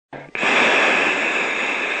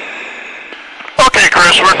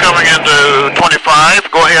Chris, we're coming into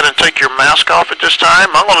 25. Go ahead and take your mask off at this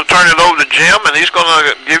time. I'm going to turn it over to Jim, and he's going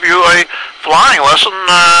to give you a flying lesson,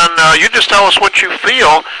 and you just tell us what you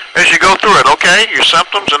feel as you go through it, okay? Your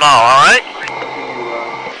symptoms and all right?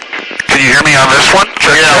 Can you hear me on this one?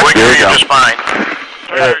 Yeah, we can hear you just fine.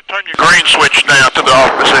 Turn your green switch down to the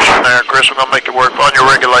off position there, Chris. We're going to make it work on your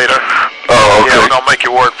regulator. Oh, okay. Yeah, we're going to make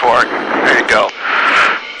you work for it. There you go.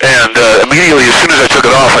 And immediately, as soon as I took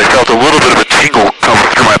it off, I felt a little bit of a tingle coming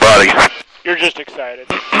through my body. You're just excited.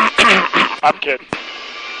 I'm kidding.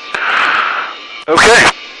 Okay.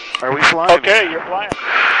 Are we flying? Okay, you're flying.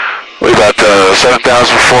 We got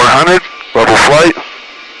 7,400, level flight.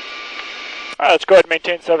 All right, let's go ahead and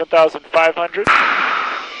maintain 7,500.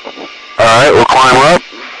 All right, we'll climb up.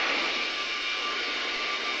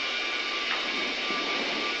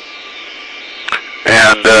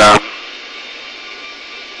 And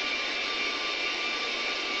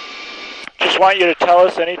just want you to tell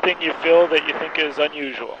us anything you feel that you think is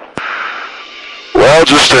unusual. well,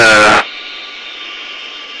 just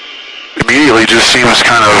immediately just seems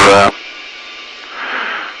kind of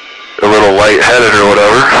a little lightheaded or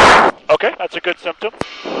whatever. Okay, that's a good symptom.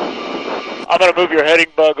 I'm going to move your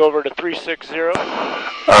heading bug over to 360. All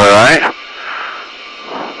right.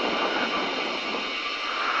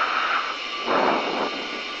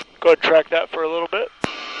 Go ahead and track that for a little bit.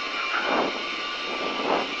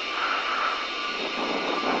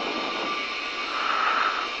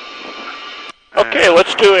 Okay,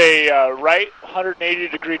 let's do a right 180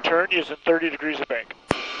 degree turn using 30 degrees of bank.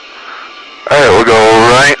 All right, we'll go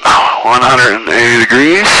right 180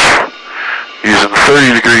 degrees using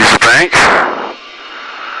 30 degrees of bank.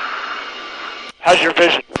 How's your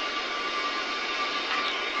vision?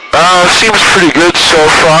 Seems pretty good so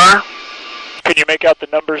far. Can you make out the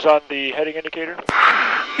numbers on the heading indicator?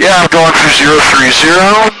 Yeah, I'm going through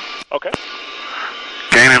 030. Okay.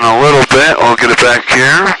 Gaining a little bit. We'll get it back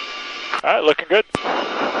here. All right, looking good.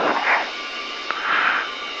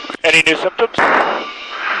 Any new symptoms?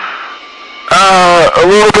 A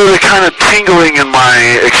little bit of kind of tingling in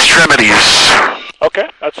my extremities. Okay,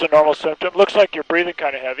 that's a normal symptom. Looks like you're breathing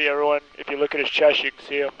kind of heavy. Everyone, if you look at his chest, you can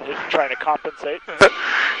see him trying to compensate.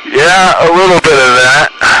 Yeah, a little bit of that.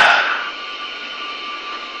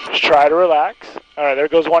 Just try to relax. All right, there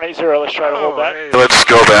goes 180. Let's try to hold that. Hey. Let's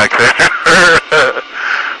go back there.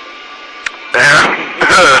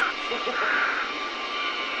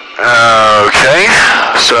 Okay,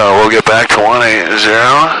 so we'll get back to 180.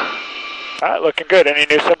 All right, looking good. Any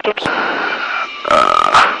new symptoms?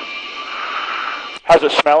 How's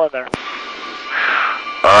it smell in there?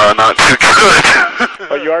 Not too good.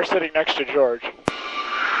 But you are sitting next to George.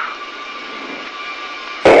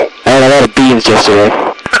 I had a lot of beans yesterday.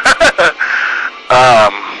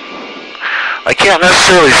 I can't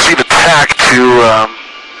necessarily see the tack to,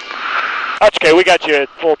 That's okay, we got you at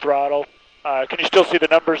full throttle. Can you still see the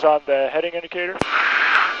numbers on the heading indicator?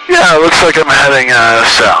 Yeah, it looks like I'm heading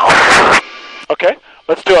south. Okay,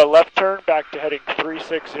 let's do a left turn back to heading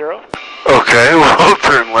 360. Okay, we'll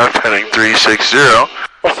turn left heading 360.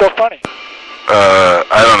 What's so funny?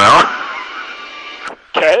 I don't know.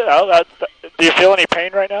 Okay, well, do you feel any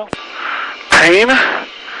pain right now? Pain?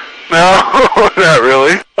 No, not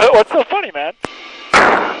really. What's so funny, man?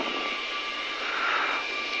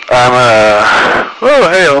 Oh,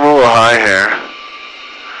 hey, I'm a little high here.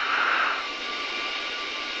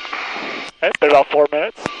 Okay, it's been about 4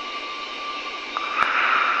 minutes.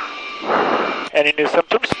 Any new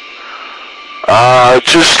symptoms?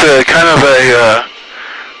 Just kind of a,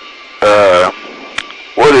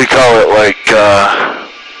 what do you call it, like,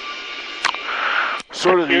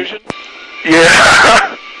 sort of confusion?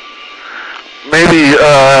 Yeah. Maybe,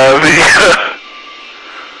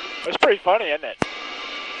 It's pretty funny, isn't it?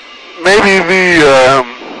 maybe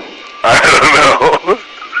I don't know.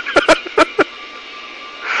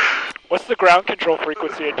 What's the ground control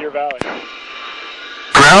frequency at Deer Valley?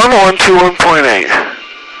 Ground 121.8.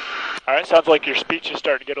 All right, sounds like your speech is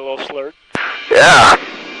starting to get a little slurred. Yeah.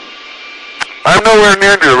 I'm nowhere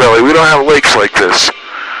near Deer Valley. We don't have lakes like this.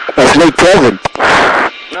 That's Lake Pleasant.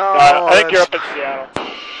 No, I think you're up in Seattle.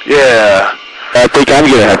 Yeah. I think I'm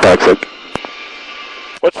getting hypoxic.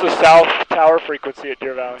 What's the south tower frequency at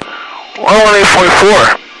Deer Valley?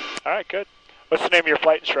 118.4. All right, good. What's the name of your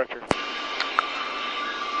flight instructor?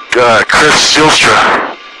 Chris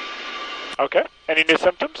Zylstra. Okay. Any new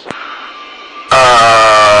symptoms?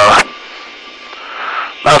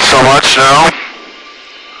 Not so much, no.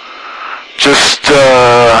 Just,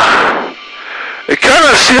 it kind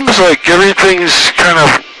of seems like everything's kind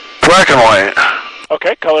of black and white.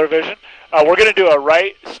 Okay, color vision. We're going to do a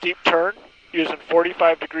right steep turn using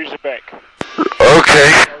 45 degrees of bank.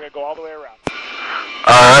 Okay. We're going to go all the way around.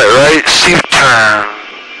 Alright, right, steep turn.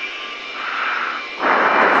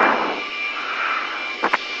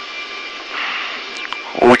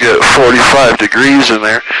 We get 45 degrees in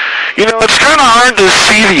there. You know, it's kind of hard to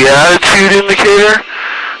see the attitude indicator,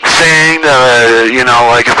 saying that, you know,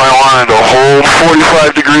 like if I wanted to hold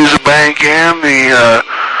 45 degrees of bank and the,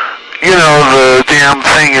 you know, the damn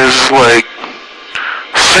thing is like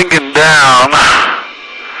sinking down.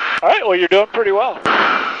 Alright, well, you're doing pretty well.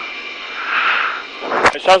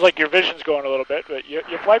 It sounds like your vision's going a little bit, but you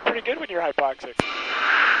fly pretty good when you're hypoxic.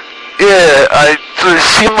 Yeah, it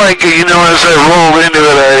seemed like, you know, as I rolled into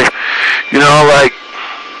it, you know, like...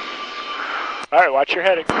 Alright, watch your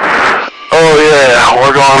heading. Oh, yeah,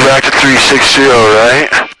 we're going back to 360, right?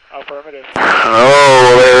 Affirmative.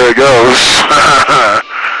 Oh, there it goes.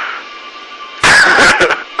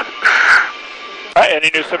 Alright, any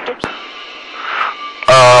new symptoms?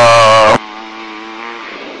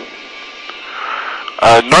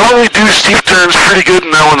 I normally do steep turns pretty good,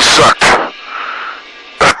 and that one sucked.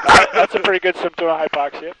 That's a pretty good symptom of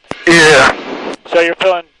hypoxia. Yeah. So you're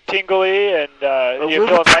feeling tingly and you're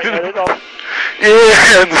feeling lightheaded?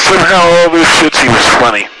 Yeah, and somehow all this shit seems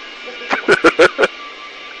funny.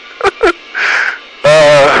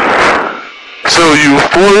 So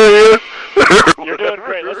euphoria? You're doing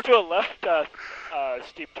great. Let's do a left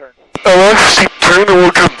steep turn. A left steep turn and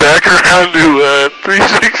we'll come back around to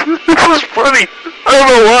 360. This was funny. I don't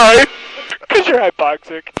know why. Because you're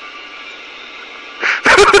hypoxic.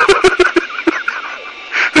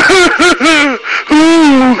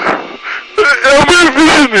 My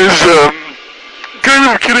vision is kind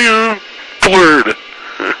of getting blurred.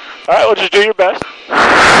 Alright, well just do your best.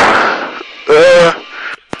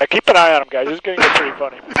 Now keep an eye on him, guys. This is going to get pretty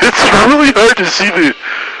funny. It's really hard to see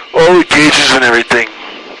all the gauges and everything.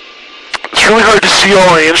 It's really hard to see all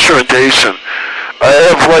my instrumentation. I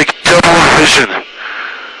have like double vision.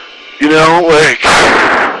 You know, like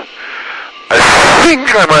I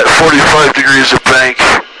think I'm at 45 degrees of bank,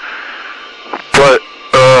 but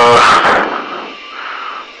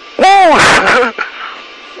whoa!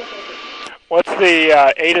 What's the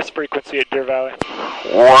ATIS frequency at Deer Valley?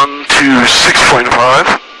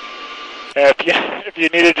 126.5. If you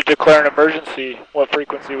needed to declare an emergency, what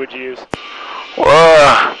frequency would you use?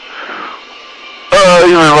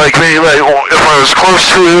 You know, like maybe like if I was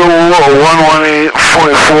close to it, 118.4,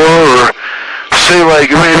 or say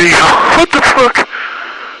like maybe what the fuck?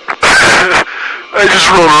 I just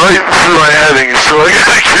rolled right through my heading, so I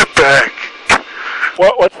gotta get back.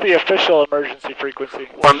 What's the official emergency frequency?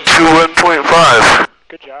 121.5.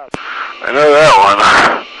 Good job. I know that one.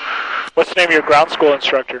 What's the name of your ground school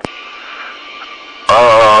instructor?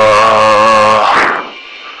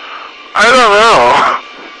 I don't know.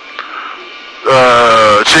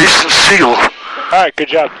 Jason Siegel. Alright, good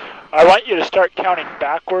job. I want you to start counting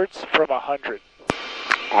backwards from 100.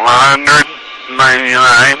 100,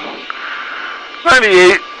 99,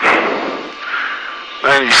 98,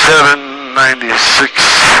 97, 96.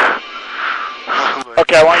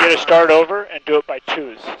 Okay, I want you to start over and do it by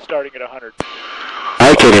twos, starting at 100.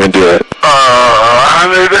 I can't even do it.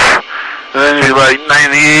 100, and then you'd be like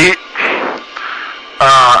 98,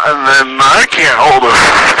 and then I can't hold a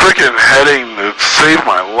freaking heading to save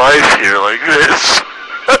my life here like this.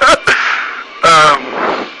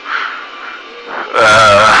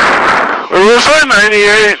 Where was I?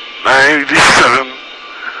 98, 97,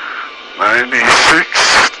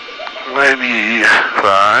 96, 95.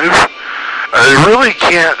 I really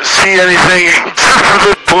can't see anything except for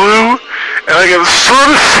the blue, and I can sort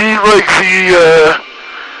of see like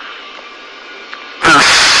the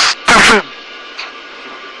stupid,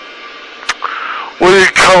 what do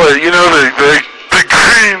you call it? You know, the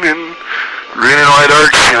green and white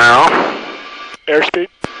arcs, you know? Airspeed?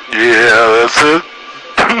 Yeah, that's it.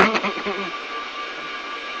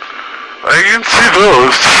 I can see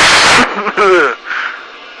those.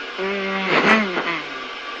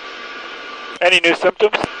 Any new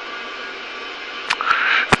symptoms?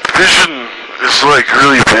 Vision is like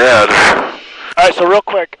really bad. Alright, so real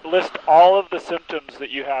quick, list all of the symptoms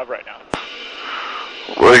that you have right now.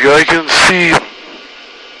 Like I can see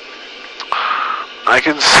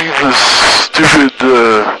the stupid,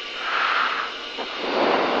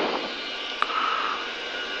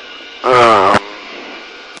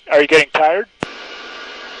 Are you getting tired?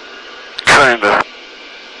 kinda.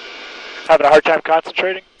 Having a hard time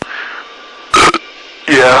concentrating?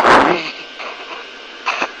 Yeah.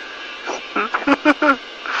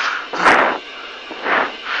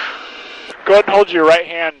 Go ahead and hold your right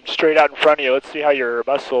hand straight out in front of you. Let's see how your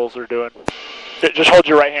muscles are doing. Just hold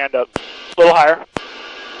your right hand up. A little higher.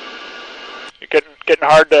 Getting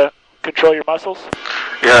hard to control your muscles?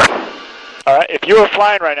 Yeah. All right. If you were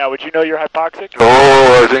flying right now, would you know you're hypoxic?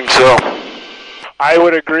 Oh, I think so. I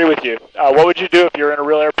would agree with you. What would you do if you're in a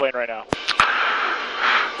real airplane right now?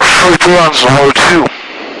 Flight runs low too.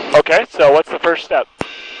 Okay, so what's the first step?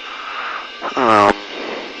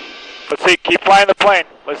 Let's see, keep flying the plane.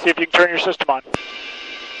 Let's see if you can turn your system on.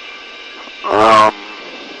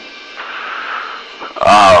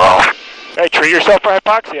 Hey, treat yourself for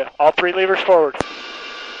hypoxia. All 3 levers forward.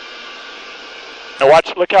 Now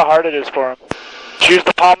watch, look how hard it is for him. Choose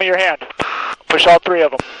the palm of your hand. Push all 3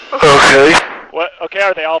 of them. Okay. What? Okay,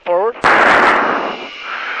 are they all forward?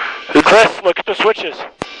 Chris, look at the switches.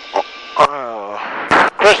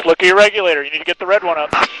 Chris, look at your regulator. You need to get the red one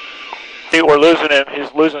up. See, we're losing him. He's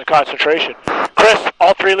losing concentration. Chris,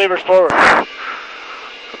 all 3 levers forward.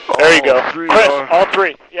 There you go. Chris, all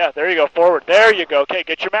 3. Yeah, there you go. Forward. There you go. Okay,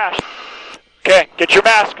 get your mask. Okay, get your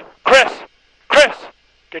mask. Chris,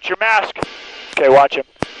 get your mask. Okay, watch him.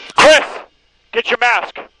 Chris, get your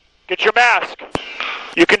mask. Get your mask.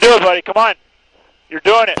 You can do it, buddy. Come on. You're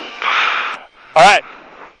doing it. All right.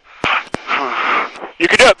 You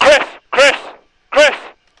can do it. Chris.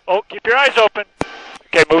 Oh, keep your eyes open.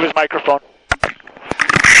 Okay, move his microphone.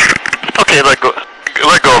 Okay, let go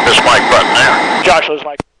of this mic button there. Joshua's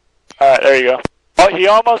mic. All right, there you go. Oh, he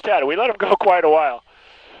almost had it. We let him go quite a while.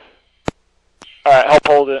 All right, help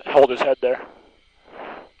hold his head there.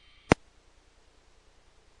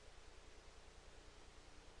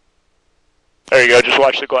 There you go. Just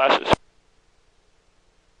watch the glasses.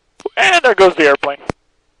 And there goes the airplane.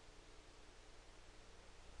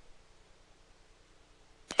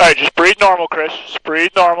 All right, just breathe normal, Chris. Just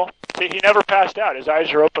breathe normal. See, he never passed out. His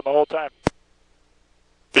eyes are open the whole time.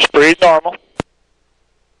 Just breathe normal.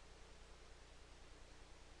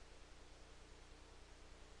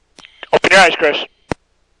 Open your eyes, Chris.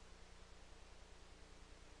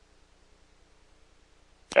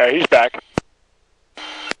 There, he's back.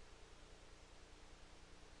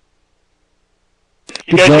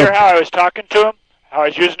 You guys hear how I was talking to him? How I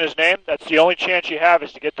was using his name? That's the only chance you have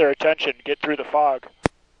is to get their attention, get through the fog.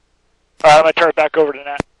 All right, I'm going to turn it back over to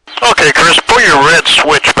Nat. Okay, Chris, pull your red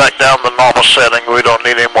switch back down to the normal setting. We don't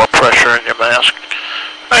need any more pressure in your mask.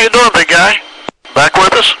 How you doing, big guy? Back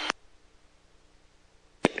with us?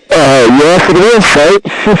 Yes, it is, right?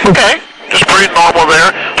 Okay, just breathe normal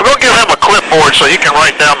there. We're going to give him a clipboard so he can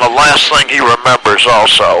write down the last thing he remembers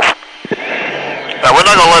also. Now, we're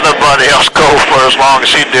not going to let everybody else go for as long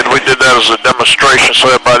as he did. We did that as a demonstration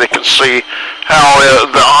so everybody can see how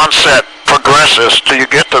the onset progresses till you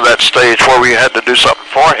get to that stage where we had to do something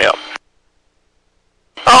for him.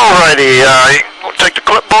 Alrighty, take the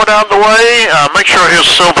clipboard out of the way. Make sure his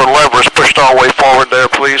silver lever is pushed all the way forward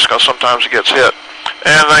there, please, because sometimes it gets hit.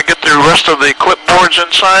 And get the rest of the clipboards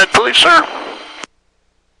inside, please, sir.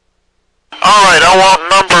 Alright, I want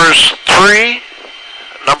numbers 3,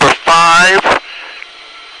 number 5,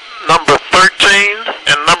 number 13,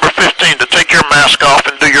 and number 15 to take your mask off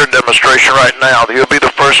and do your demonstration right now. You'll be the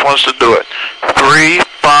first ones to do it. 3,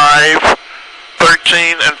 5,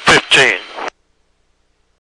 13, and